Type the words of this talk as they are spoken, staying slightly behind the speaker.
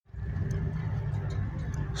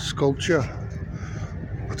sculpture,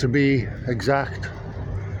 to be exact,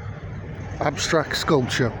 abstract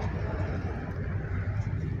sculpture.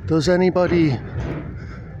 Does anybody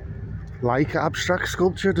like abstract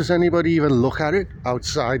sculpture? Does anybody even look at it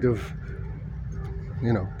outside of,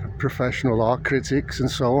 professional art critics and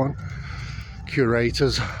so on,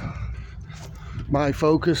 curators? My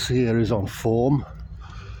focus here is on form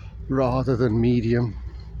rather than medium,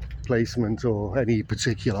 placement, or any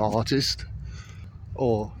particular artist,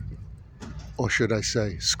 or should I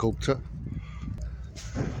say sculptor.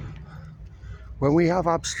 When we have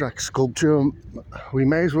abstract sculpture, we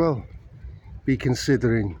may as well be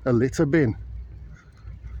considering a litter bin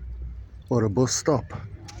or a bus stop.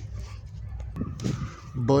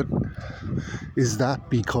 But is that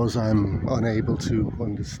because I'm unable to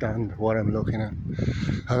understand what I'm looking at?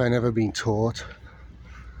 Have I never been taught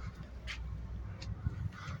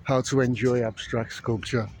how to enjoy abstract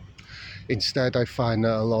sculpture? Instead, I find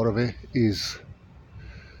that a lot of it is,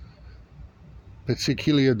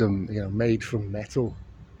 particularly made from metal,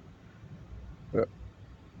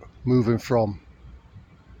 moving from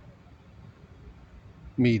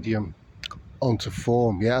medium onto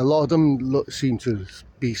form. Yeah, a lot of them seem to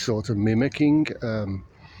be sort of mimicking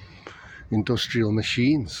industrial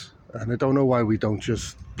machines, and I don't know why we don't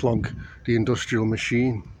just plonk the industrial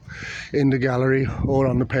machine in the gallery or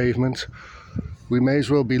on the pavement. We may as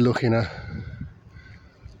well be looking at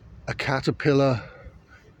a Caterpillar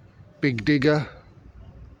Big Digger,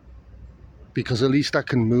 because at least that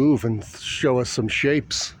can move and show us some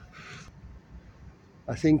shapes.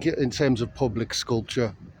 I think in terms of public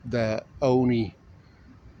sculpture, they're only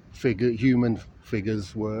human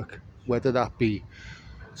figures work, whether that be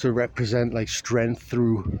to represent like strength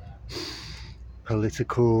through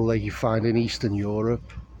political, like you find in Eastern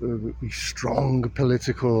Europe, strong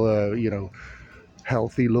political,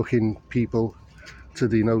 healthy looking people to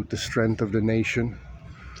denote the strength of the nation,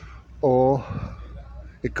 or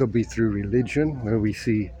it could be through religion, where we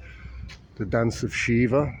see the dance of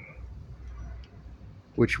Shiva,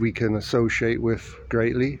 which we can associate with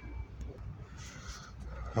greatly.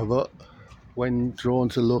 But when drawn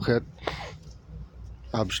to look at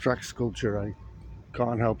abstract sculpture, I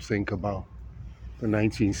can't help think about the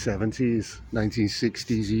 1970s,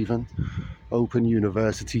 1960s even, Open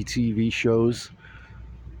University TV shows,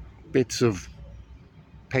 bits of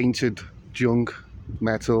painted junk,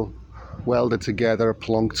 metal, welded together,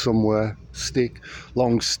 plonked somewhere,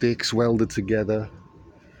 long sticks welded together.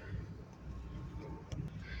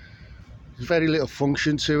 There's very little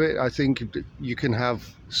function to it. I think you can have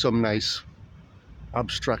some nice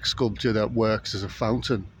abstract sculpture that works as a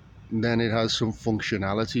fountain, and then it has some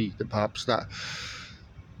functionality that perhaps that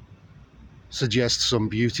suggests some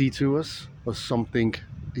beauty to us, or something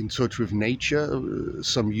in touch with nature,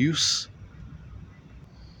 some use.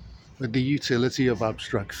 But the utility of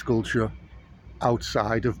abstract sculpture,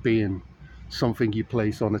 outside of being something you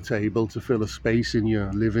place on a table to fill a space in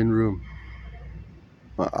your living room,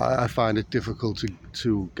 I find it difficult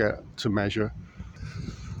to get to measure.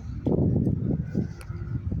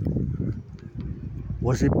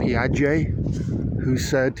 Was it Piaget who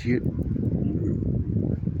said you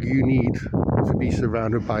need to be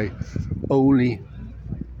surrounded by only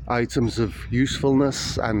items of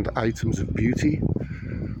usefulness and items of beauty?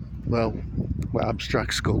 Well,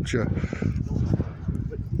 abstract sculpture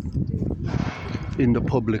in the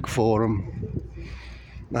public forum,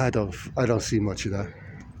 I don't see much of that.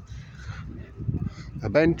 A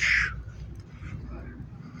bench,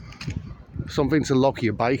 something to lock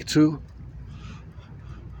your bike to,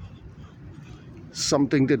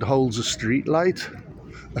 something that holds a street light,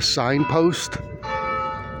 a signpost,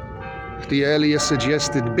 the earlier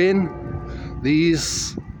suggested bin.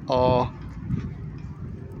 These are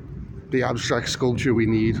the abstract sculpture we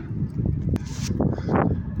need.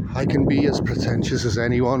 I can be as pretentious as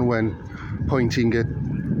anyone when pointing at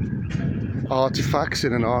artifacts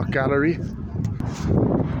in an art gallery,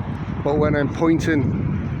 but when I'm pointing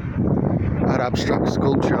at abstract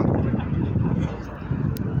sculpture,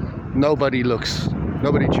 nobody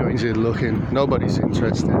joins in looking, nobody's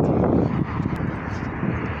interested.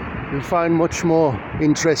 You'll find much more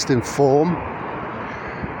interest in form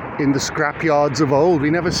in the scrapyards of old. We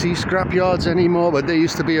never see scrapyards anymore, but they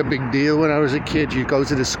used to be a big deal when I was a kid. You'd go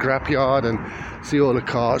to the scrapyard and see all the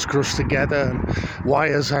cars crushed together and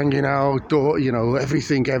wires hanging out,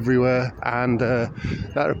 everything everywhere, and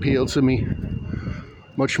that appealed to me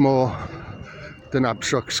much more than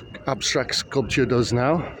abstract sculpture does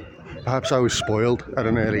now. Perhaps I was spoiled at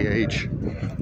an early age.